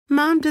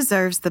Mom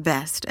deserves the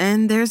best,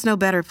 and there's no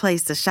better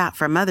place to shop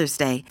for Mother's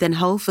Day than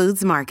Whole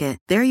Foods Market.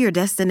 They're your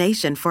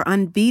destination for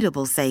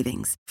unbeatable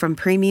savings, from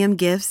premium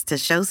gifts to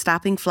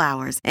show-stopping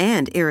flowers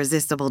and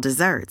irresistible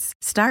desserts.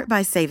 Start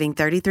by saving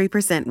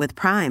 33% with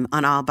Prime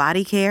on all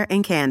body care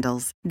and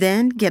candles.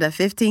 Then get a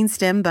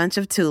 15-stem bunch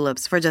of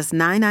tulips for just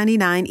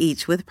 $9.99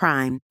 each with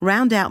Prime.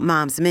 Round out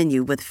Mom's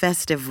menu with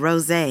festive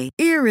rosé,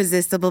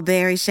 irresistible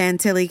berry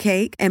chantilly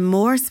cake, and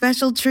more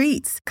special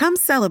treats. Come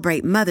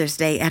celebrate Mother's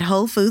Day at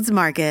Whole Foods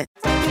Market.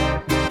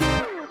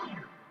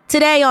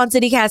 Today on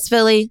CityCast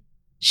Philly,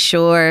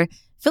 sure,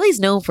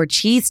 Philly's known for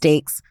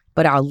cheesesteaks,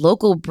 but our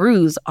local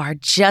brews are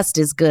just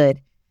as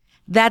good.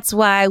 That's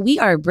why we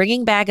are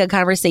bringing back a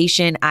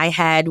conversation I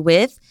had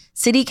with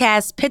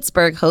CityCast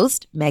Pittsburgh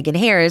host Megan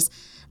Harris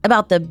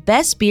about the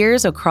best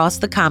beers across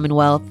the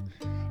Commonwealth.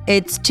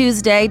 It's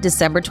Tuesday,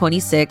 December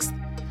 26th.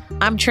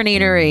 I'm Trenae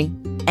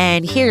Nuri,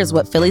 and here's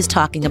what Philly's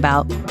talking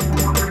about.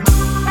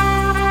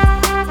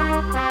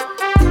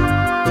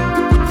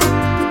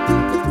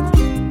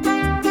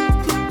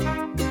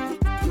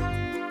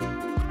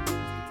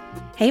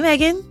 Hey,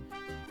 Megan.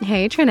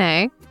 Hey,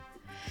 Trenae.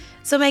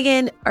 So,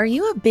 Megan, are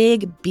you a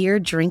big beer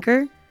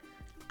drinker?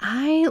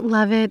 I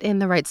love it in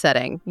the right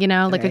setting,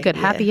 like a good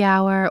happy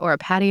hour or a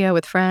patio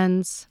with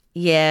friends.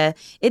 Yeah,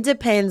 it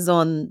depends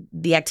on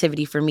the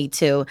activity for me,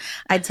 too.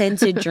 I tend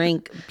to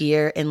drink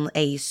beer in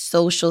a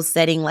social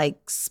setting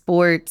like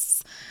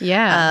sports.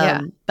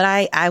 Yeah.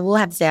 But I will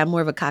have to say I'm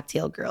more of a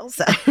cocktail girl.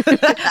 So.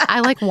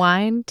 I like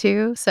wine,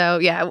 too. So,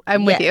 yeah,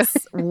 I'm with you.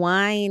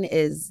 Wine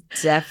is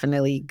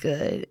definitely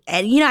good.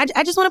 And,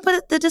 I just want to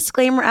put the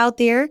disclaimer out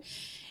there.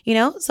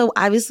 So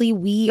obviously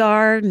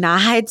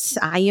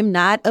I am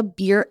not a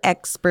beer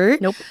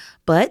expert. Nope.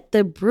 But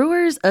the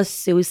Brewers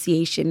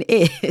Association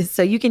is.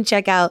 So you can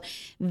check out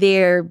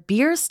their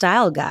beer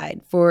style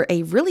guide for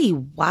a really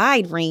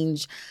wide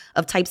range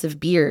of types of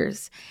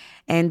beers.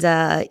 And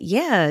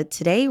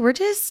today we're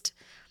just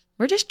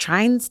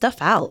trying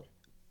stuff out.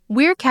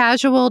 We're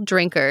casual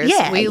drinkers.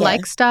 Yeah, we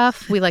like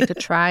stuff. We like to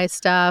try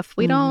stuff.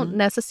 We Mm-hmm. don't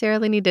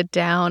necessarily need to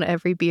down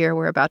every beer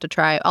we're about to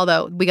try,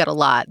 although we got a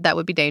lot. That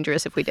would be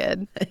dangerous if we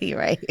did. You're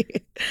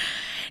right.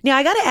 Now,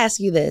 I got to ask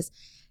you this.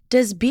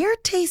 Does beer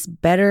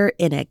taste better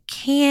in a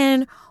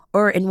can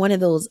or in one of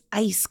those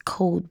ice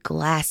cold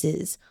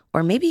glasses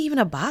or maybe even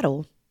a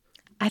bottle?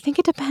 I think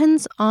it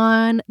depends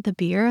on the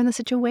beer and the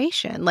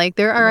situation. Like,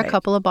 there are Right. a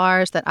couple of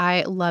bars that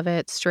I love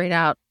it straight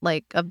out,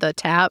 like, of the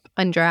tap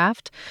and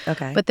draft.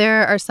 Okay. But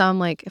there are some,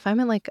 like, if I'm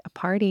at, like, a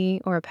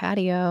party or a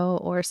patio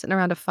or sitting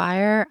around a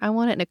fire, I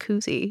want it in a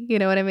koozie. You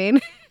know what I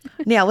mean?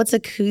 Now, what's a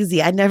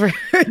koozie? I never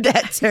heard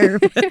that term.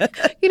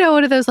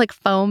 One of those, like,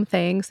 foam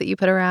things that you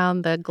put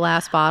around the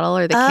glass bottle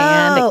or the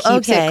can that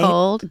keeps okay. it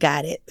cold.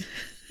 Got it.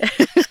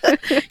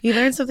 You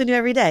learn something new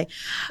every day.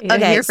 Yeah,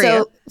 Okay, here for so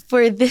you.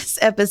 for this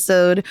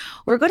episode,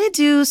 we're going to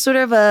do sort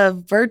of a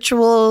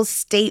virtual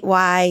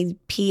statewide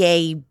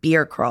PA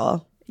beer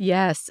crawl.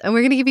 Yes, and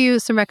we're going to give you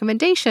some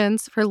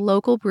recommendations for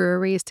local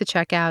breweries to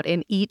check out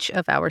in each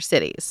of our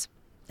cities.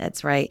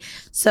 That's right.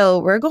 So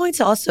we're going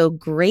to also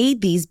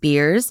grade these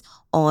beers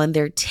on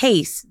their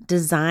taste,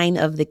 design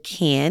of the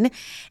can,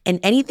 and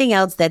anything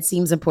else that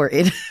seems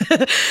important.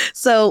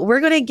 So we're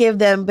going to give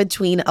them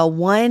between a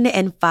 1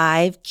 and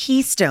 5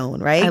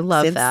 Keystone, right? I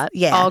love that.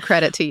 Yeah. All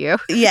credit to you.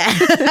 Yeah.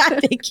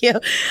 Thank you.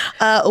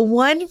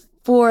 1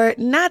 for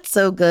not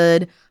so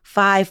good,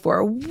 5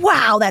 for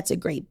wow, that's a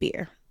great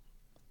beer.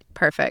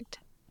 Perfect.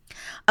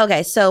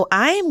 Okay, so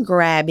I am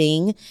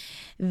grabbing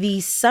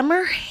the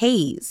Summer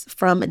Haze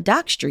from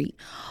Dock Street.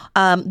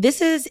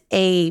 This is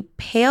a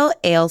pale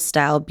ale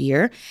style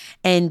beer,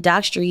 and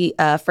Dock Street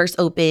first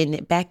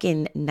opened back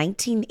in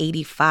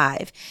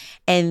 1985,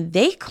 and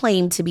they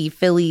claim to be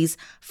Philly's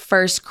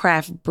first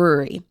craft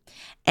brewery.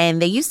 And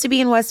they used to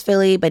be in West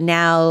Philly, but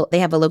now they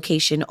have a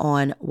location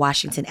on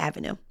Washington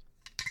Avenue.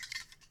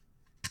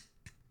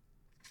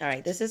 All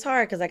right, this is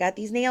hard because I got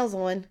these nails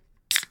on.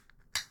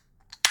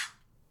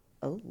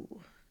 Oh.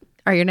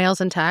 Are your nails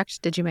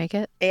intact? Did you make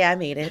it? Yeah, I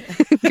made it.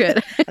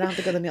 Good. I don't have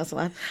to go to the nail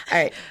salon. All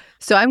right.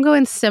 So I'm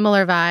going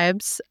similar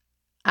vibes.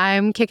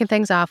 I'm kicking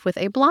things off with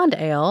a blonde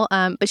ale,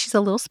 but she's a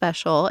little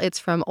special. It's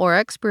from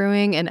Oryx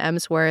Brewing in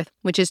Emsworth,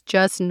 which is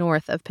just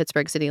north of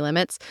Pittsburgh city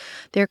limits.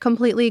 They're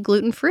completely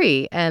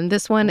gluten-free, and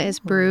this one is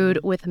brewed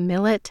with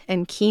millet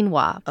and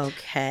quinoa.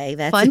 Okay,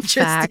 that's Fun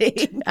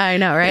interesting. fact. I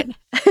know, right?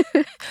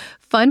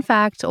 Fun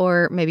fact,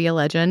 or maybe a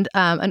legend,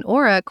 an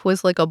auroch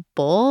was like a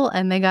bull,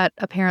 and they got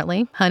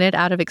apparently hunted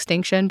out of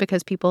extinction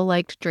because people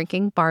liked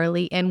drinking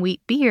barley and wheat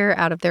beer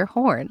out of their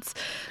horns.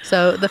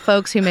 So the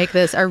folks who make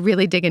this are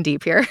really digging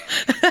deep here.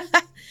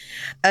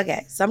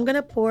 Okay, so I'm going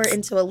to pour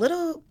into a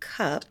little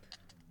cup.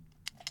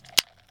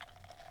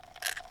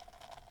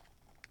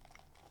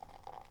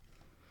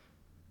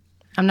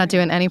 I'm not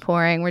doing any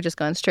pouring. We're just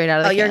going straight out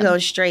of the Oh, you're can. going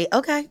straight.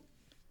 Okay.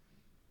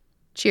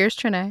 Cheers,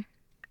 Trenae.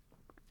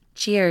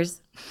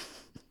 Cheers.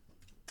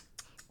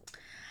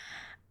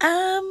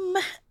 I'm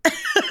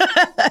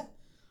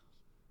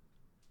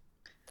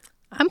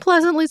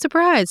pleasantly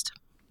surprised.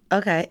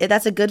 Okay,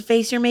 that's a good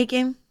face you're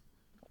making?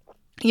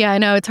 Yeah, I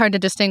know. It's hard to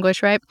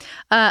distinguish, right?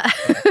 Uh,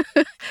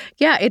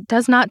 yeah, it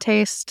does not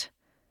taste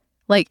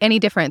like any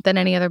different than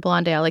any other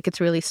blonde ale. Like,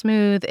 it's really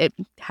smooth. It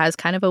has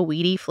kind of a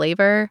weedy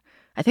flavor.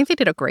 I think they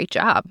did a great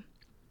job.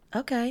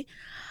 Okay.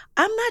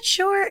 I'm not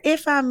sure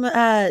if I'm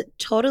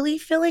totally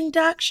feeling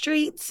Dock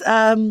Streets.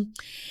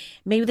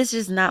 Maybe this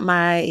is not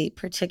my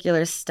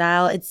particular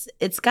style.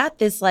 It's got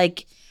this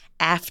like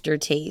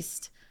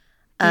aftertaste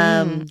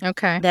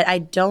Okay. that I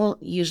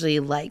don't usually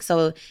like.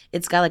 So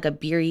it's got like a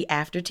beery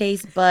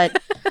aftertaste,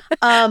 but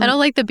I don't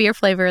like the beer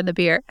flavor in the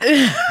beer.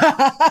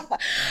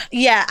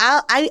 yeah,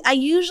 I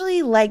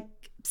usually like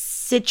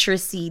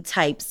citrusy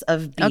types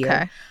of beer.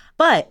 Okay.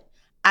 But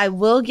I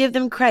will give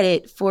them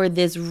credit for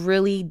this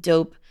really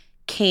dope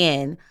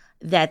can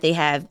that they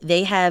have.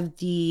 They have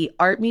the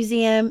art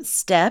museum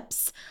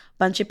steps,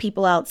 bunch of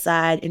people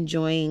outside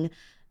enjoying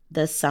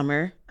the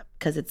summer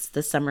because it's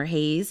the summer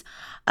haze.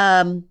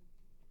 Um,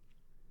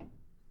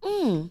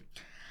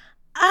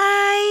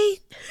 I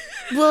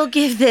will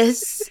give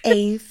this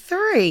a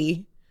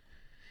 3.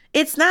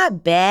 It's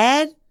not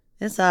bad.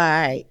 It's all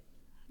right.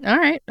 All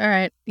right. All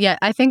right. Yeah,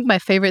 I think my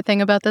favorite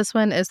thing about this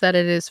one is that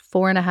it is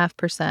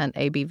 4.5%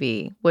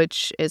 ABV,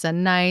 which is a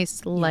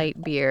nice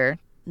light beer.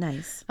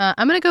 Nice.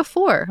 I'm going to go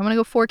 4. I'm going to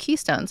go 4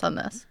 Keystones on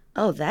this.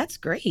 Oh, that's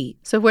great.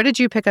 So where did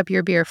you pick up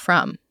your beer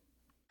from?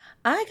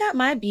 I got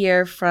my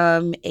beer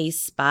from a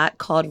spot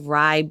called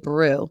Rye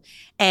Brew.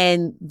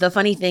 And the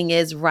funny thing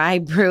is, Rye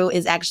Brew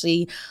is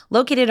actually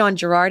located on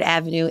Girard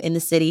Avenue in the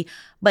city,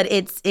 but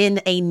it's in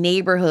a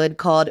neighborhood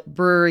called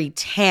Brewery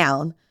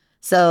Town.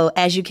 So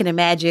as you can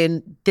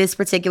imagine, this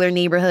particular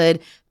neighborhood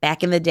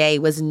back in the day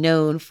was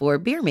known for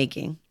beer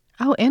making.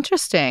 Oh,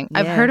 interesting.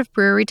 I've Yeah. heard of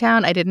Brewery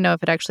Town. I didn't know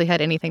if it actually had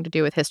anything to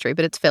do with history,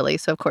 but it's Philly,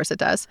 so of course it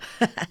does.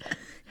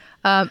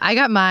 I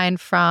got mine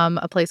from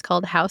a place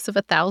called House of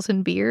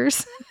 1,000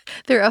 Beers.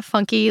 They're a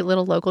funky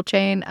little local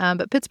chain,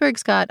 but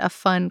Pittsburgh's got a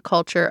fun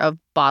culture of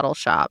bottle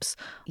shops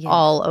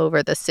all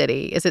over the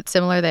city. Is it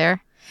similar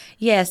there?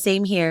 Yeah,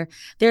 same here.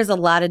 There's a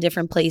lot of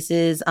different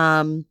places.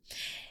 And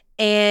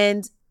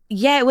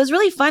yeah, it was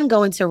really fun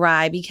going to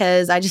Rye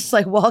because I just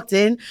like walked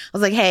in. I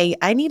was like, hey,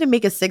 I need to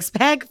make a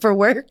 6-pack for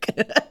work.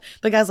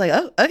 The guy's like,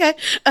 oh, okay.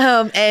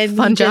 And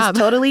Fun he job. just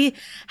totally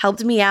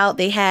helped me out.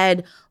 They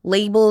had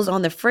labels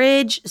on the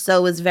fridge, so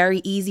it was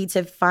very easy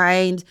to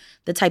find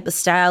the type of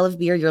style of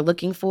beer you're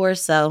looking for.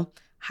 So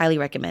highly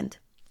recommend.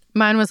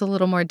 Mine was a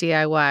little more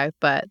DIY,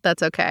 but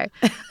that's okay.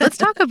 Let's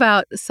talk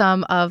about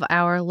some of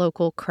our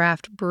local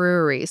craft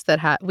breweries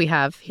that we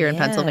have here in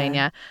Yeah.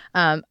 Pennsylvania.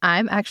 I'm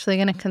actually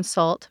going to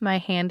consult my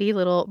handy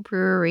little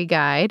brewery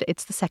guide.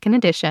 It's the 2nd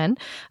edition.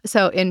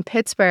 So in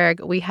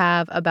Pittsburgh, we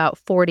have about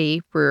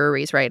 40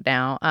 breweries right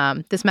now.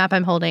 This map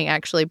I'm holding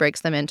actually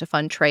breaks them into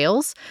fun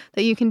trails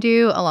that you can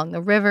do along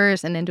the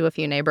rivers and into a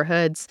few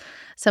neighborhoods.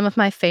 Some of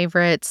my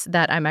favorites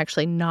that I'm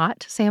actually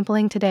not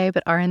sampling today,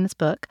 but are in this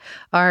book,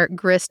 are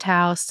Grist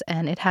House.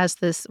 And it has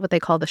this, what they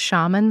call the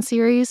Shaman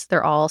series.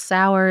 They're all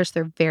sours.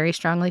 They're very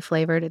strongly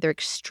flavored. They're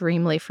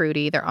extremely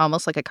fruity. They're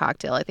almost like a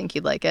cocktail. I think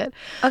you'd like it.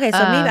 Okay, so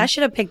maybe I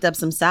should have picked up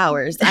some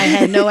sours. I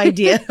had no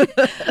idea.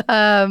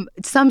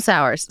 Some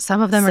sours.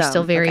 Some of them are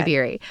still Some, very okay.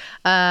 beery.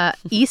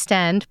 East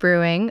End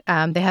Brewing,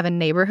 they have a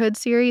neighborhood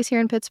series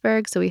here in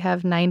Pittsburgh. So we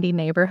have 90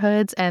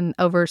 neighborhoods. And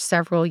over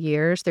several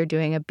years, they're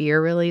doing a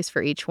beer release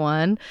for each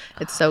one.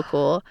 It's so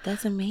cool.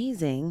 That's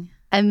amazing.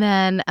 And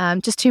then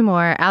just 2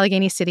 more,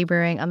 Allegheny City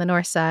Brewing on the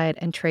north side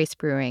and Trace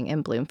Brewing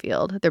in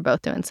Bloomfield. They're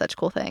both doing such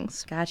cool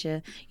things.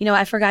 Gotcha. You know,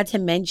 I forgot to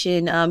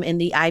mention in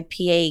the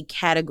IPA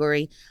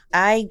category,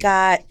 I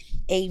got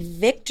a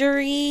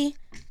Victory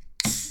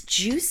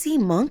Juicy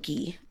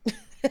Monkey.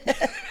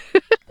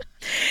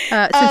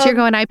 Since you're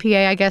going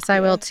IPA, I guess I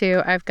will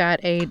too. I've got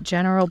a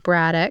General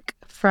Braddock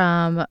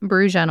from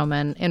Brew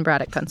Gentleman in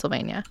Braddock,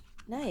 Pennsylvania.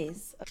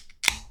 Nice.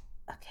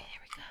 Okay,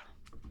 here we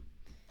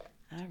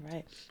go. All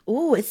right.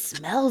 Ooh, it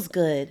smells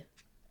good.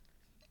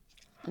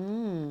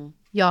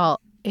 Y'all,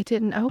 it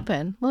didn't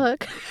open.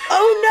 Look.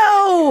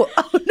 Oh,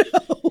 no. Oh,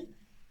 no.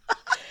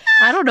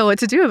 I don't know what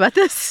to do about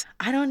this.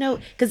 I don't know.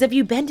 Because if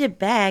you bend it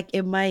back,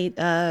 it might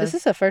This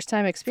is a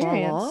first-time fall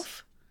experience.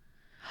 off.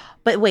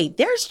 But wait,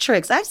 there's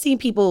tricks. I've seen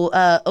people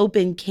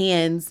open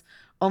cans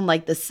on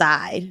like the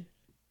side.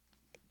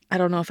 I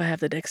don't know if I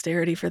have the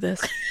dexterity for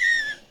this.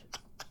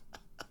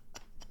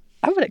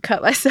 I'm going to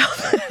cut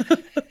myself.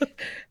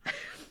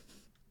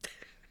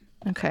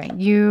 Okay,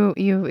 you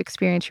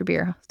experience your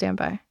beer. Stand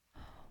by.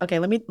 Okay,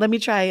 let me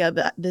try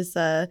this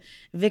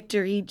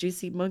Victory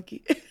Juicy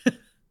Monkey.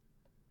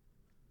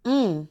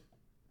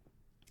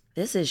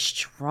 This is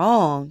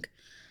strong.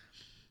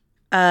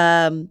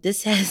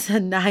 This has a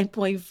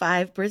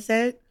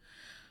 9.5%.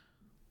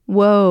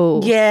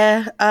 Whoa.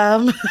 Yeah.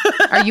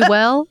 Are you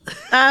well?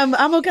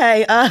 I'm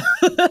okay.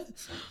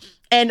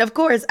 And of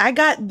course, I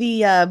got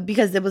the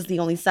because it was the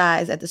only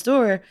size at the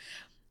store.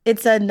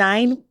 It's a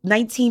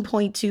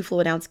 19.2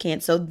 fluid ounce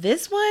can. So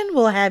this one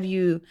will have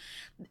you.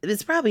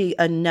 It's probably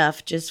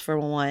enough just for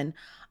one.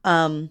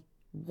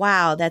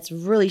 Wow, that's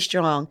really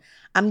strong.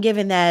 I'm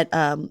giving that,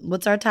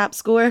 what's our top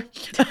score?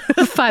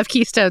 5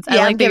 Keystones. Yeah, I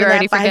I'm like that giving you're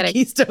already that 5 forgetting.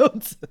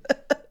 Keystones.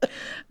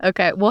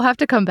 Okay, we'll have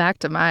to come back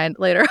to mine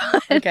later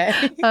on. Okay.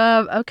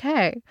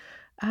 Okay.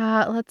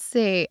 Let's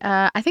see.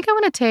 I think I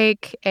want to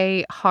take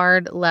a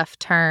hard left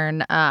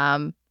turn.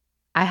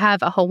 I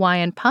have a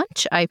Hawaiian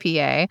Punch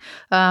IPA.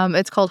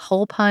 It's called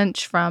Whole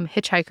Punch from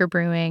Hitchhiker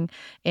Brewing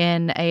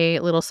in a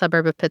little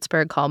suburb of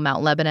Pittsburgh called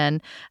Mount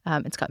Lebanon.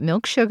 It's got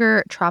milk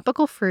sugar,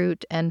 tropical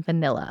fruit, and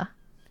vanilla.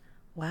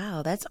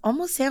 Wow, that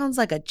almost sounds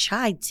like a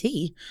chai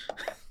tea.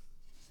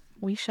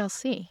 We shall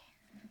see.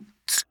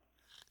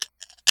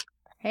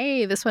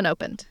 Hey, this one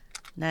opened.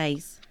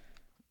 Nice.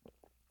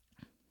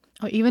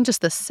 Oh, even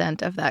just the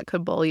scent of that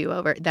could bowl you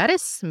over. That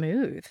is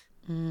smooth.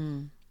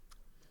 You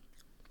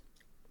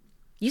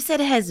said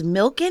it has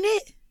milk in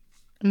it?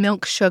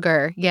 Milk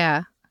sugar,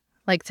 yeah.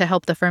 Like to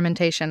help the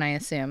fermentation, I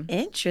assume.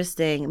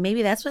 Interesting.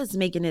 Maybe that's what's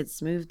making it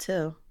smooth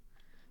too.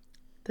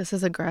 This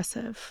is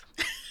aggressive.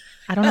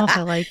 I don't know if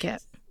I like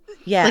it.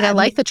 Yeah. Like I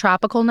like the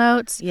tropical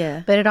notes.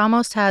 Yeah. But it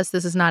almost has,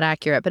 this is not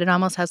accurate, but it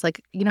almost has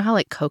like, you know how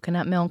like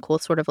coconut milk will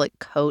sort of like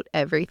coat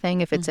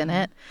everything if it's in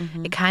it?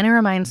 Mm-hmm. It kind of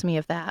reminds me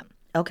of that.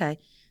 Okay.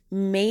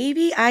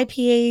 Maybe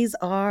IPAs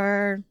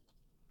are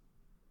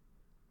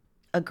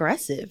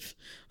aggressive.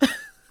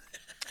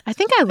 I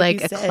think I like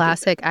you a said.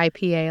 classic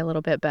IPA a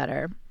little bit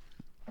better.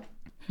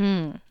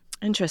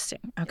 Interesting.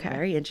 Okay.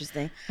 Very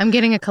interesting. I'm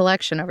getting a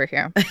collection over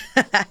here.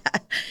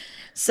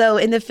 So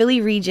in the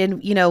Philly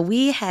region,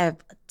 we have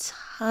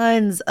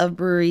tons of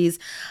breweries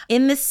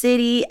in the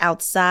city,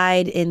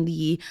 outside in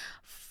the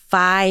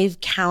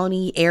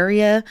 5-county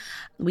area.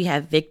 We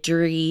have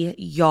Victory,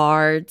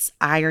 Yards,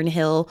 Iron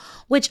Hill,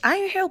 which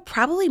Iron Hill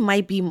probably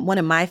might be one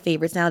of my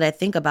favorites now that I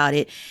think about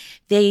it.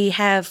 They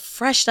have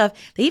fresh stuff.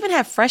 They even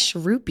have fresh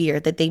root beer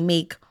that they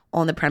make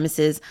on the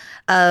premises.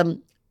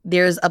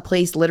 There's a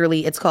place,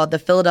 literally, it's called the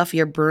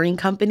Philadelphia Brewing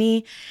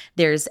Company.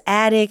 There's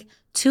Attic,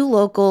 Two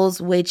Locals,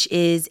 which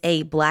is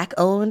a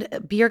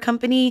Black-owned beer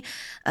company.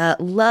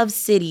 Love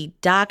City,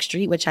 Dock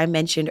Street, which I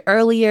mentioned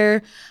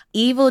earlier.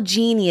 Evil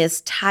Genius,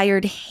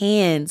 Tired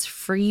Hands,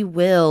 Free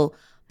Will,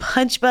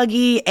 Punch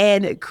Buggy,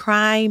 and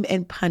Crime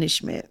and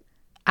Punishment.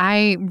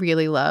 I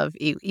really love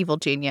Evil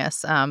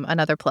Genius.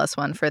 Another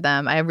 +1 for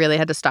them. I really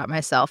had to stop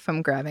myself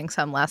from grabbing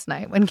some last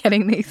night when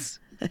getting these.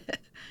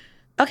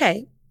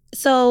 Okay,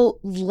 so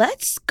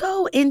let's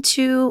go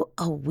into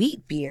a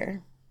wheat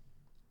beer.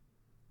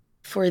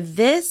 For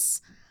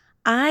this,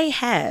 I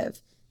have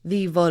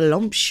the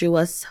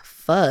Voluptuous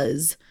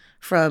Fuzz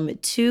from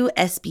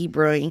 2SB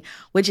Brewing,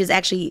 which is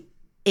actually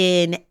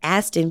in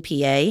Aston,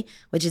 PA,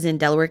 which is in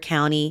Delaware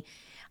County.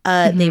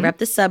 They rep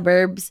the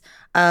suburbs.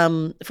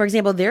 For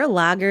example, their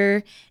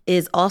lager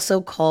is also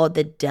called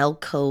the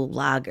Delco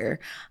Lager.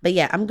 But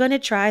yeah, I'm going to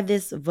try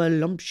this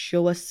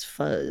Voluptuous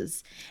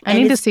Fuzz. I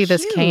need to see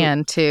this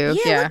can too.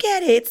 Yeah, look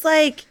at it. It's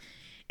like,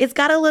 it's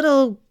got a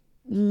little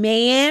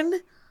man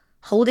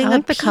holding I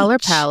like a the color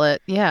peach.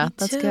 palette. Yeah, Me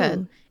that's too.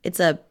 good. It's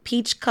a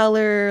peach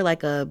color,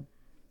 like a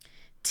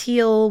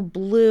teal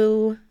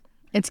blue.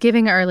 It's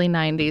giving early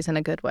 90s in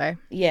a good way.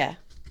 Yeah.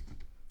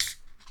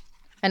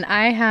 And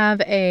I have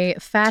a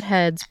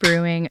Fatheads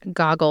Brewing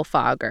Goggle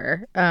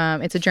Fogger.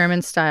 It's a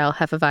German style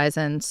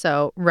Hefeweizen,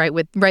 so right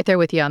there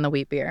with you on the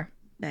wheat beer.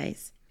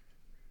 Nice.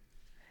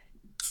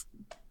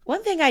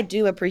 One thing I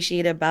do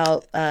appreciate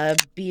about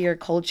beer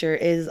culture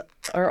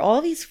are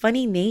all these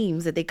funny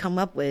names that they come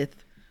up with.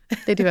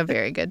 They do a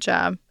very good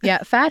job. Yeah,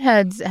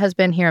 Fatheads has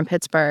been here in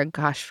Pittsburgh,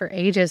 gosh, for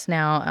ages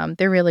now.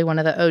 They're really one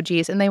of the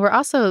OGs. And they were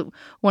also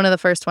one of the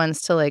first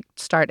ones to like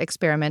start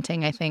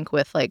experimenting, I think,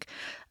 with like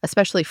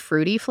especially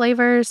fruity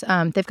flavors.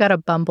 They've got a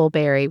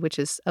Bumbleberry, which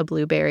is a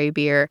blueberry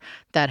beer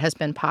that has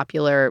been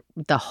popular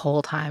the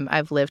whole time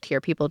I've lived here.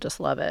 People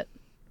just love it.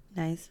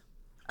 Nice.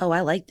 Oh,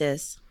 I like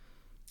this.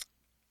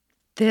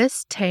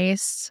 This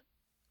tastes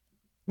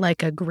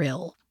like a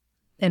grill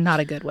in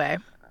not a good way.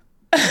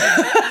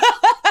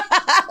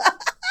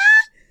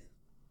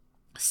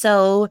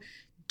 So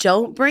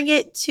don't bring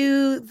it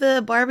to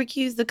the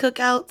barbecues, the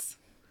cookouts.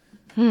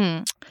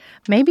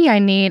 Maybe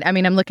I'm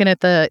looking at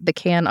the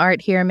can art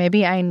here.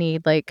 Maybe I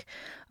need like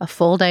a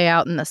full day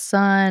out in the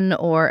sun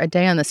or a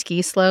day on the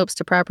ski slopes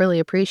to properly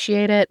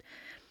appreciate it.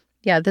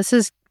 Yeah, this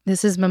is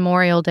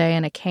Memorial Day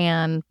in a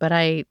can, but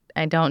I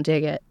don't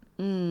dig it.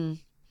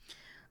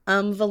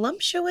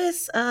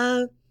 Voluptuous,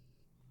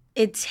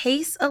 it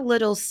tastes a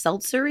little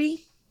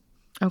seltzery.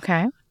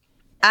 Okay.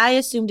 I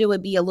assumed it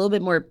would be a little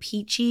bit more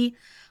peachy,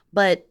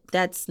 but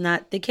that's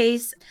not the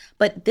case.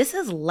 But this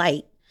is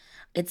light.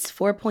 It's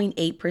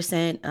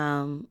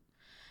 4.8%.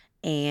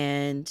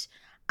 And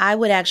I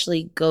would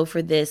actually go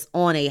for this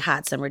on a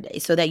hot summer day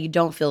so that you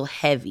don't feel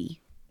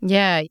heavy.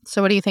 Yeah.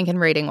 So what are you thinking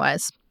rating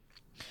wise?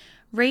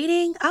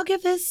 Rating, I'll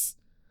give this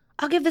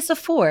a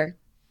 4.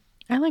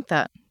 I like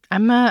that.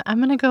 I'm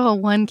gonna go a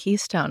 1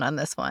 Keystone on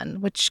this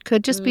one, which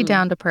could just be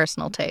down to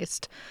personal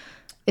taste.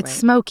 It's Right.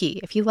 smoky.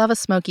 If you love a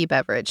smoky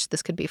beverage,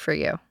 this could be for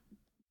you.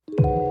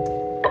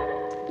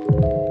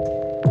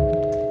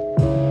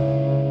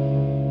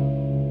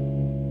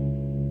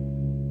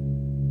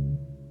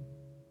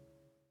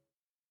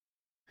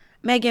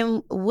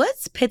 Megan,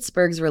 what's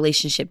Pittsburgh's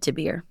relationship to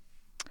beer?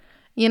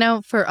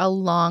 For a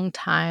long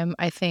time,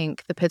 I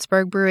think the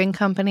Pittsburgh Brewing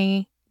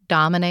Company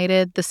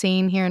dominated the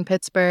scene here in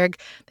Pittsburgh.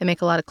 They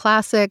make a lot of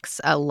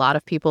classics. A lot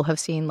of people have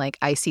seen like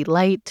Icy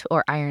Light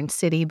or Iron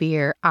City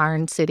beer,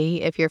 Iron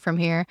City, if you're from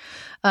here.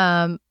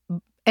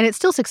 And it's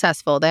still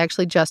successful. They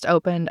actually just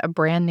opened a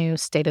brand new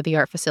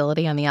state-of-the-art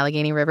facility on the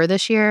Allegheny River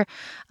this year.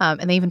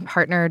 And they even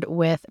partnered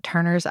with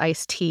Turner's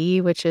Iced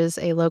Tea, which is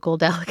a local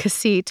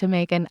delicacy, to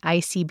make an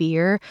icy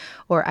beer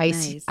or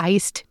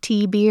iced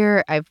tea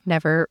beer. I've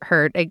never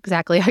heard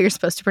exactly how you're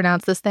supposed to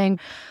pronounce this thing.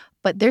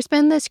 But there's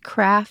been this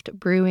craft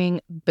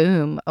brewing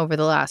boom over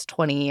the last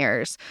 20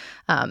 years.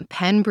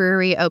 Penn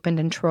Brewery opened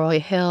in Troy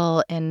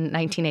Hill in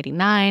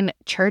 1989.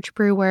 Church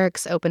Brew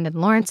Works opened in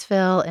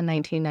Lawrenceville in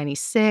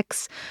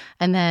 1996.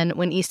 And then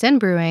when East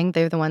End Brewing,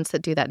 they're the ones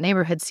that do that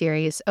neighborhood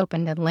series,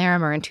 opened in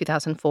Larimer in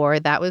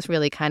 2004. That was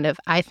really kind of,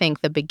 I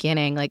think, the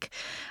beginning. Like,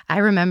 I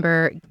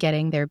remember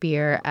getting their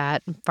beer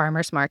at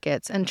farmers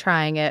markets and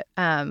trying it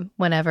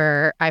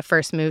whenever I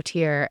first moved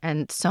here.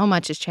 And so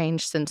much has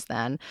changed since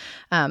then.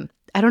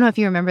 I don't know if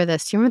you remember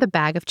this. Do you remember the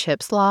bag of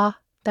chips law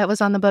that was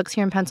on the books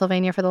here in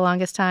Pennsylvania for the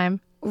longest time?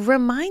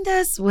 Remind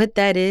us what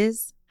that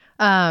is.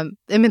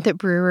 It meant that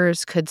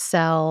brewers could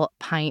sell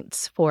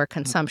pints for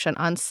consumption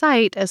on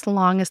site as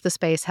long as the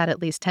space had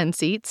at least 10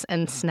 seats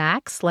and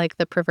snacks like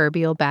the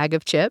proverbial bag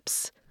of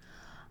chips.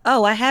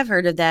 Oh, I have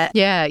heard of that.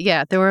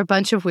 Yeah. There were a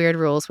bunch of weird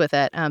rules with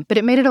it, but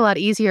it made it a lot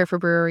easier for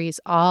breweries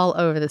all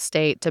over the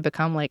state to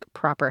become like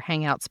proper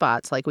hangout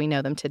spots like we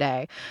know them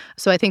today.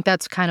 So I think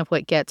that's kind of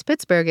what gets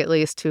Pittsburgh, at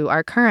least, to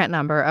our current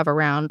number of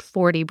around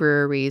 40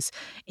 breweries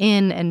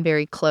in and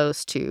very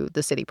close to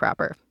the city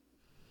proper.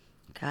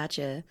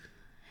 Gotcha.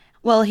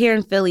 Well, here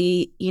in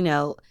Philly,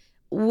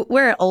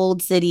 we're an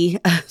old city,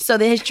 so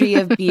the history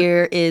of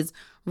beer is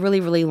really,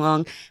 really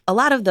long. A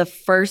lot of the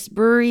first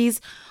breweries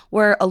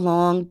were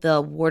along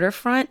the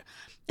waterfront,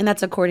 and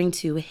that's according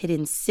to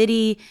Hidden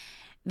City.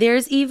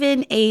 There's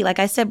even like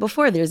I said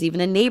before, there's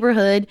even a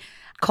neighborhood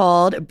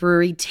called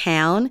Brewery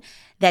Town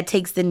that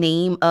takes the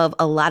name of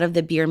a lot of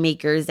the beer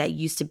makers that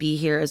used to be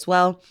here as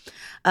well.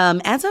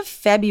 As of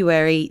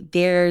February,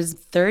 there's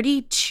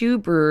 32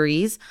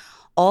 breweries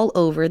all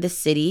over the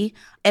city,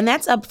 and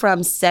that's up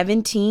from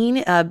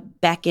 17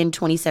 back in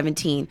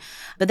 2017.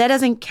 But that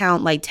doesn't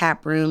count like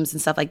tap rooms and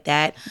stuff like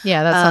that.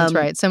 Yeah, that sounds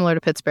right. Similar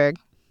to Pittsburgh.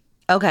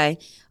 Okay.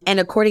 And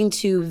according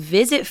to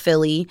Visit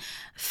Philly,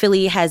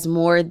 Philly has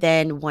more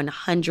than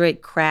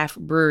 100 craft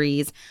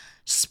breweries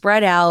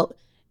spread out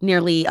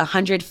nearly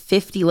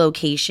 150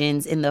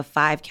 locations in the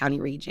 5-county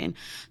region.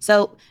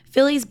 So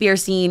Philly's beer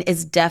scene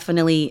is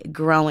definitely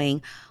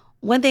growing.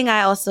 One thing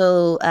I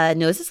also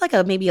noticed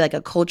is maybe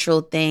a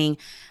cultural thing.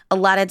 A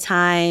lot of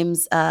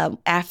times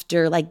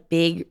after like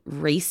big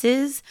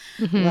races,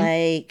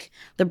 like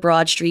the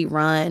Broad Street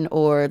Run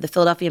or the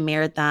Philadelphia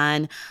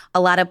Marathon, a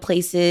lot of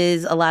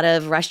places, a lot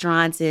of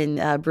restaurants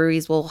and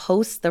breweries will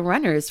host the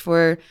runners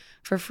for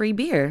free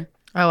beer.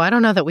 Oh, I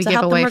don't know that we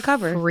give away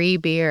recover. Free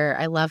beer.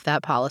 I love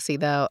that policy,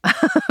 though.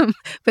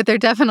 But they're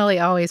definitely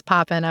always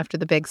popping after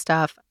the big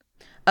stuff.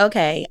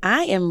 Okay,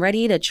 I am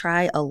ready to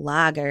try a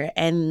lager,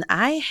 and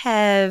I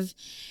have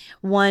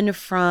one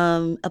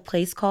from a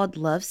place called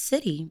Love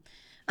City.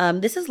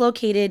 This is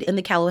located in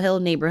the Callow Hill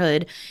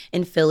neighborhood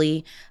in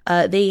Philly.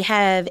 They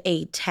have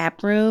a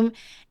tap room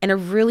and a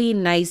really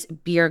nice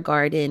beer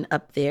garden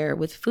up there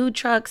with food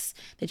trucks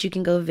that you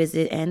can go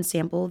visit and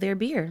sample their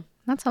beer.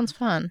 That sounds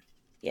fun.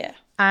 Yeah.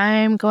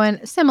 I'm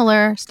going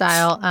similar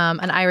style,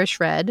 an Irish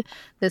Red.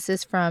 This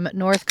is from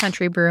North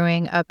Country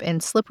Brewing up in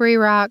Slippery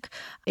Rock.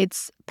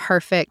 It's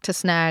perfect to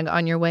snag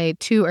on your way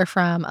to or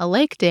from a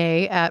lake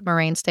day at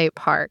Moraine State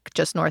Park,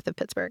 just north of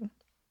Pittsburgh.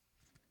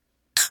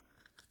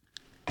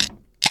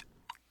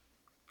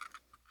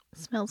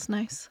 Smells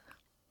nice.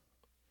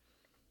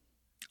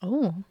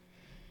 Oh.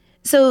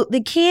 So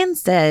the can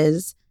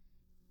says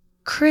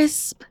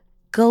crisp,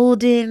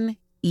 golden,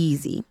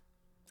 easy.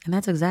 And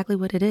that's exactly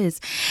what it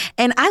is.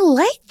 And I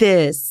like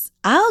this.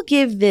 I'll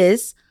give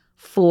this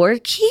 4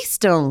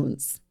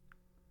 Keystones.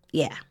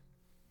 Yeah.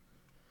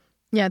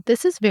 Yeah,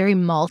 this is very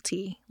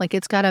malty. Like,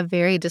 it's got a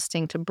very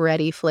distinct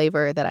bready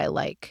flavor that I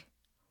like.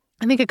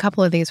 I think a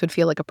couple of these would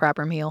feel like a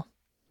proper meal.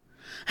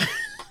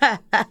 I'm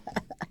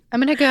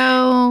going to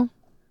go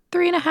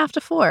 3.5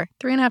 to 4.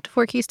 3.5 to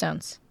 4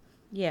 Keystones.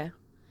 Yeah.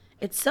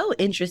 It's so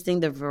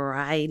interesting, the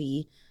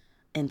variety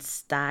and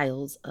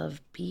styles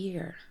of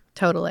beer.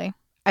 Totally.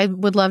 I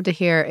would love to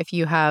hear if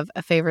you have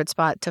a favorite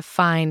spot to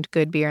find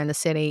good beer in the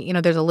city.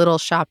 There's a little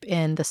shop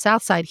in the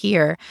South Side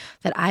here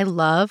that I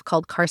love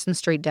called Carson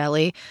Street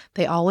Deli.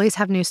 They always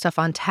have new stuff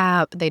on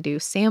tap. They do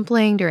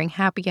sampling during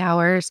happy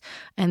hours,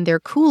 and their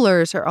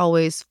coolers are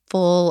always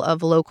full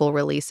of local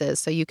releases.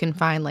 So you can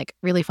find like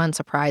really fun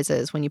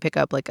surprises when you pick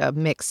up like a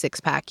mixed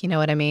 6-pack, you know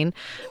what I mean?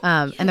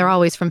 And they're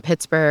always from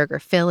Pittsburgh or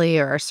Philly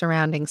or our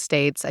surrounding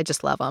states. I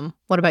just love them.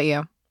 What about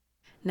you?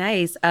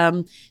 Nice.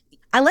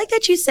 I like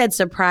that you said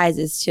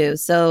surprises too.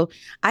 So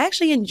I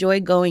actually enjoy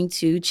going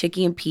to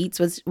Chicky and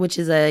Pete's, which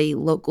is a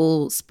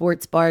local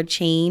sports bar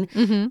chain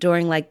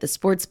during like the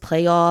sports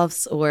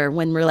playoffs or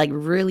when we're like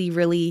really,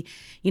 really,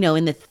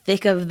 in the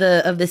thick of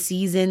the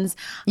seasons.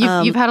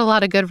 You've had a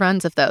lot of good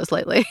runs of those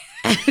lately.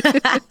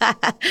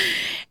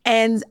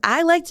 And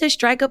I like to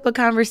strike up a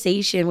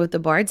conversation with the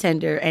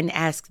bartender and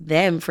ask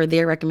them for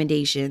their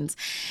recommendations.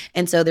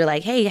 And so they're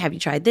like, hey, have you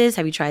tried this?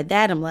 Have you tried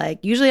that?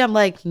 Usually I'm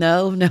like,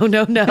 no.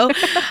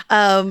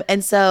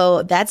 And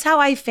so that's how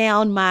I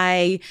found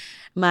my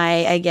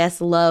I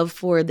guess love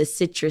for the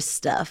citrus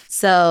stuff.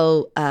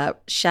 So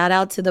shout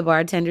out to the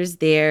bartenders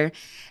there.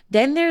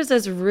 Then there's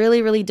this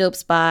really, really dope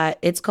spot.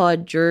 It's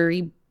called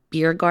Drury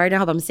Beer Garden. I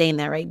hope I'm saying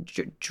that right.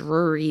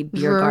 Drury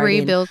Beer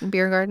Garden.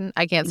 Beer Garden.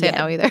 I can't say it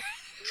now either.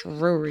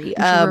 Drury.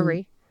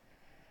 Drury.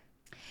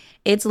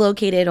 It's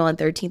located on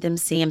 13th and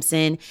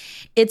Sampson.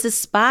 It's a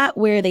spot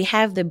where they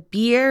have the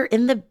beer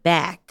in the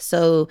back.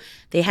 So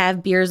they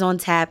have beers on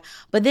tap.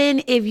 But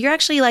then if you're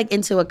actually like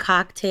into a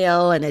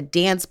cocktail and a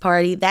dance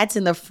party, that's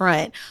in the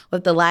front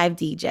with the live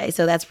DJ.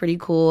 So that's pretty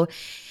cool.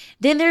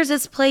 Then there's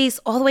this place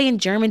all the way in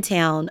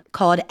Germantown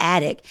called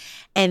Attic.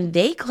 And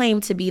they claim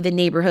to be the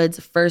neighborhood's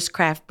first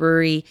craft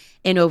brewery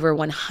in over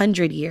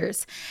 100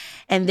 years.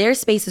 And their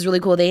space is really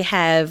cool. They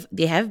have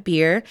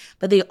beer,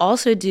 but they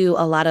also do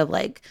a lot of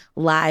like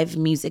live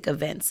music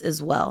events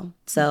as well.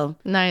 So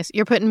nice.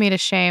 You're putting me to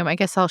shame. I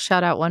guess I'll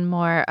shout out one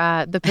more.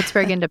 The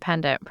Pittsburgh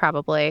Independent,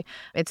 probably.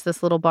 It's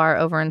this little bar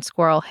over in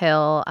Squirrel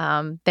Hill.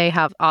 They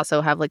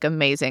also have like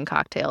amazing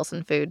cocktails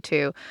and food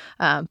too.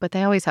 But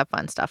they always have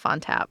fun stuff on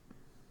tap.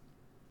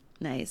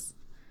 Nice.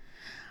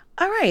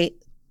 All right.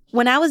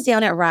 When I was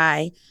down at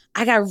Rye,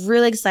 I got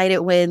really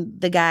excited when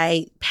the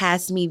guy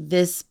passed me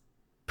this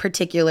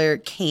particular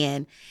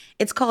can.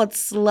 It's called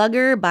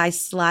Slugger by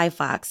Sly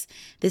Fox.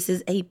 This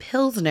is a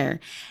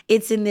Pilsner.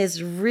 It's in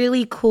this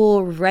really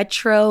cool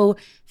retro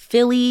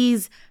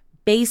Phillies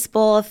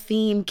baseball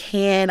themed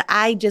can.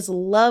 I just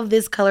love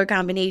this color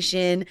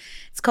combination.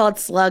 It's called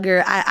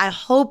Slugger. I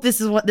hope this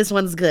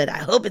one's good. I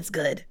hope it's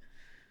good.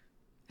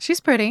 She's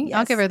pretty. Yes.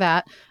 I'll give her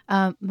that.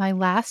 My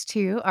last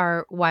two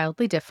are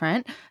wildly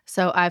different.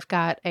 So I've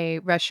got a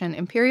Russian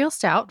Imperial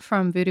Stout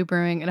from Voodoo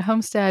Brewing and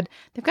Homestead.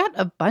 They've got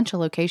a bunch of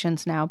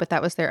locations now, but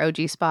that was their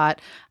OG spot.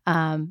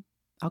 I'll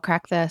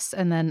crack this.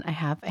 And then I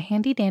have a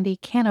handy dandy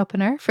can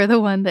opener for the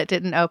one that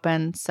didn't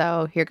open.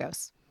 So here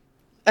goes.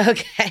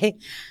 Okay.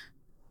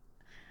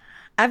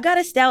 I've got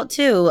a stout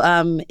too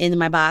in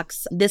my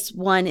box. This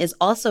one is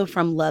also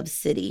from Love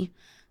City.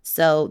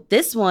 So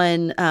this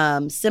one,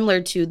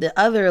 similar to the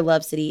other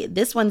Love City,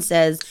 this one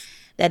says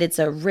that it's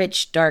a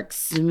rich, dark,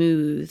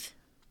 smooth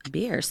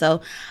beer. So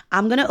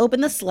I'm going to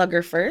open the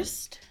Slugger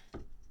first.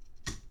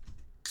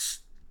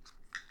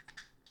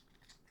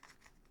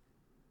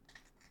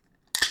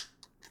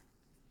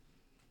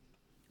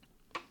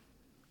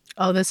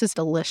 Oh, this is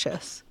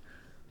delicious.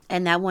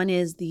 And that one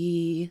is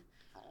the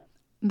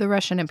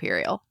Russian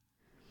Imperial.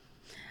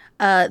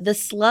 The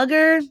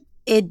Slugger,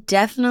 it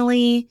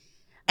definitely,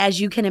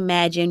 as you can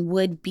imagine,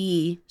 would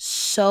be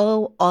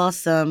so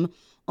awesome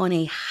on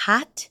a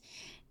hot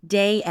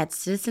day at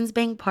Citizens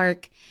Bank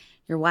Park.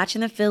 You're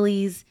watching the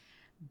Phillies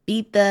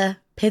beat the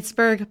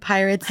Pittsburgh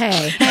Pirates.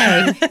 Hey.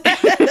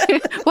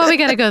 Well, we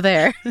got to go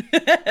there.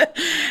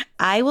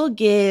 I will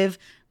give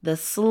the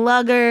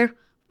Slugger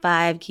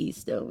 5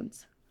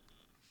 Keystones.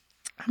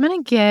 I'm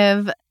going to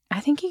give, I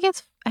think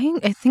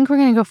we're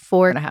going to go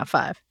 4.5,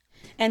 5.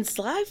 And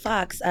Sly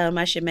Fox,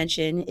 I should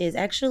mention, is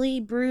actually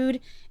brewed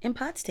in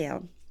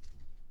Pottstown.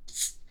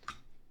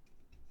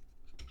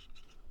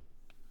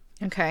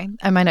 Okay.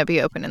 I might not be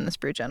opening this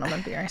Brew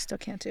Gentleman beer. I still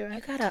can't do it.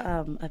 You got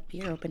a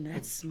beer opener.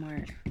 That's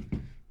smart.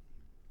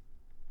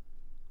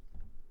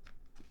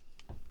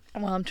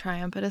 Well, I'm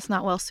trying, but it's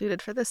not well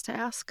suited for this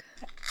task.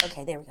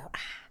 Okay, there we go.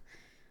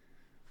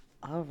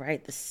 All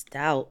right, the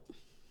stout.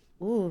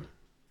 Ooh.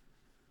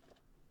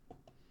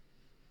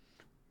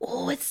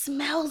 Oh, it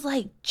smells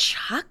like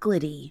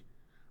chocolatey.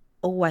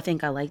 Oh, I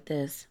think I like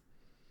this.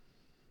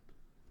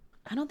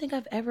 I don't think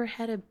I've ever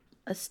had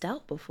a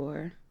stout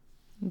before.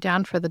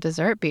 Down for the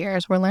dessert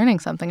beers. We're learning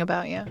something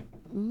about you.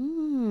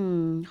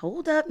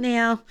 Hold up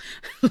now.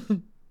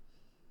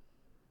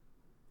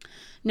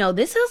 No,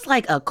 this is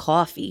like a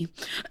coffee.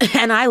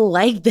 And I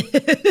like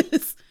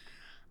this.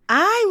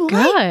 I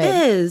like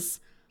this.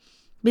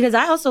 Because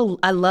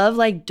I love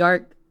like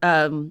dark,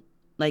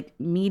 like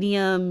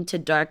medium to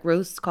dark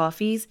roast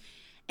coffees.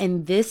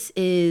 And this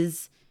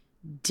tastes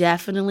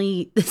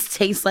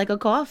like a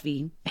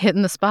coffee.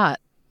 Hitting the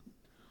spot.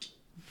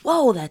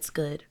 Whoa, that's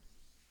good.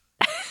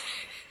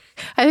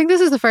 I think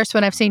this is the first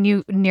one I've seen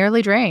you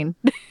nearly drain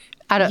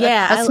out of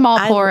a small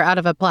pour out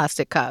of a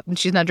plastic cup. And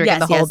she's not drinking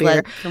the whole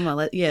beer. Come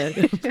on,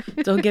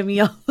 don't get me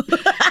off.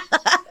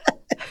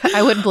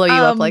 I wouldn't blow you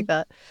up like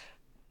that.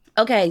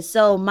 Okay,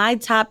 so my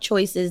top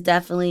choices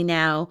definitely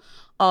now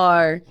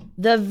are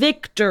the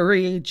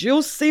Victory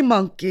Juicy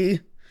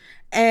Monkey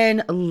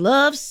and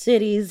Love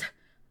City's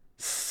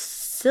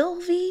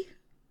Sylvie.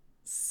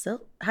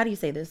 How do you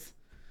say this?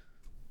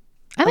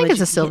 I think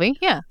it's a Sylvie.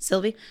 Yeah.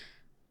 Sylvie.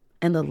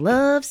 And the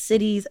Love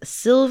City's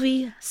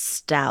Sylvie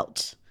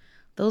Stout.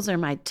 Those are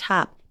my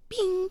top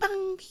bing,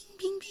 bang, bing,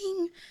 bing,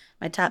 bing.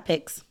 My top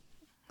picks.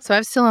 So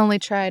I've still only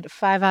tried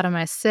 5 out of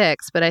my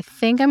 6, but I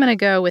think I'm going to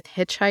go with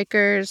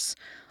Hitchhiker's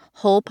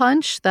Whole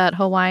Punch, that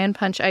Hawaiian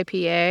Punch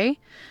IPA,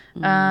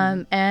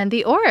 and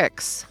the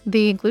Oryx,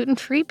 the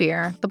gluten-free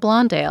beer, the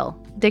Blonde Ale.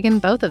 Digging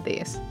both of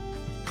these.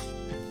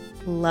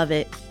 Love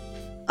it.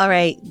 All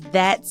right,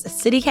 that's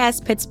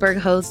CityCast Pittsburgh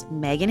host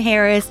Megan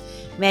Harris.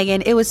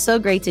 Megan, it was so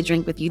great to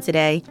drink with you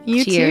today.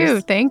 You Cheers.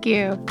 too. Thank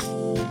you.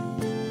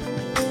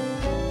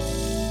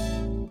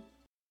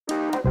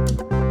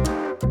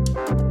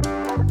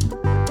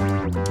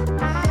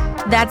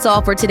 That's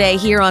all for today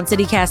here on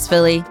CityCast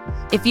Philly.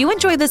 If you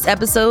enjoyed this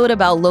episode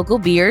about local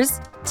beers,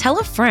 tell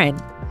a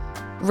friend.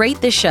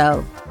 Rate the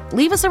show,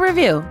 leave us a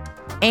review,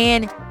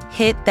 and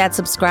hit that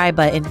subscribe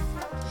button.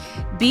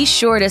 Be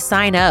sure to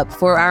sign up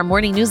for our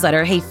morning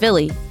newsletter, Hey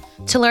Philly,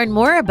 to learn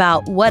more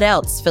about what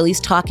else Philly's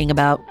talking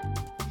about.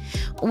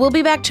 We'll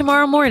be back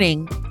tomorrow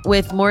morning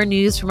with more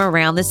news from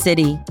around the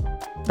city.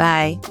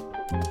 Bye.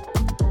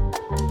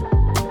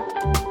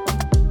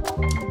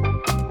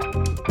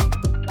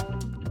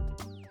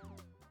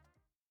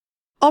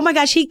 Oh my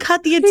gosh, he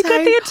cut the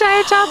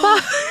entire top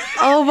off.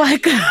 Oh my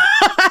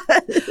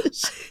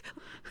gosh.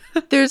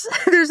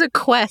 There's a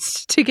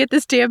quest to get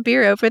this damn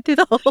beer open through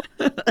the whole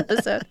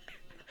episode.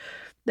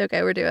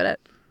 Okay, we're doing it.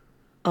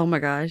 Oh my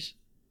gosh.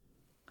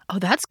 Oh,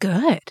 that's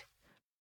good.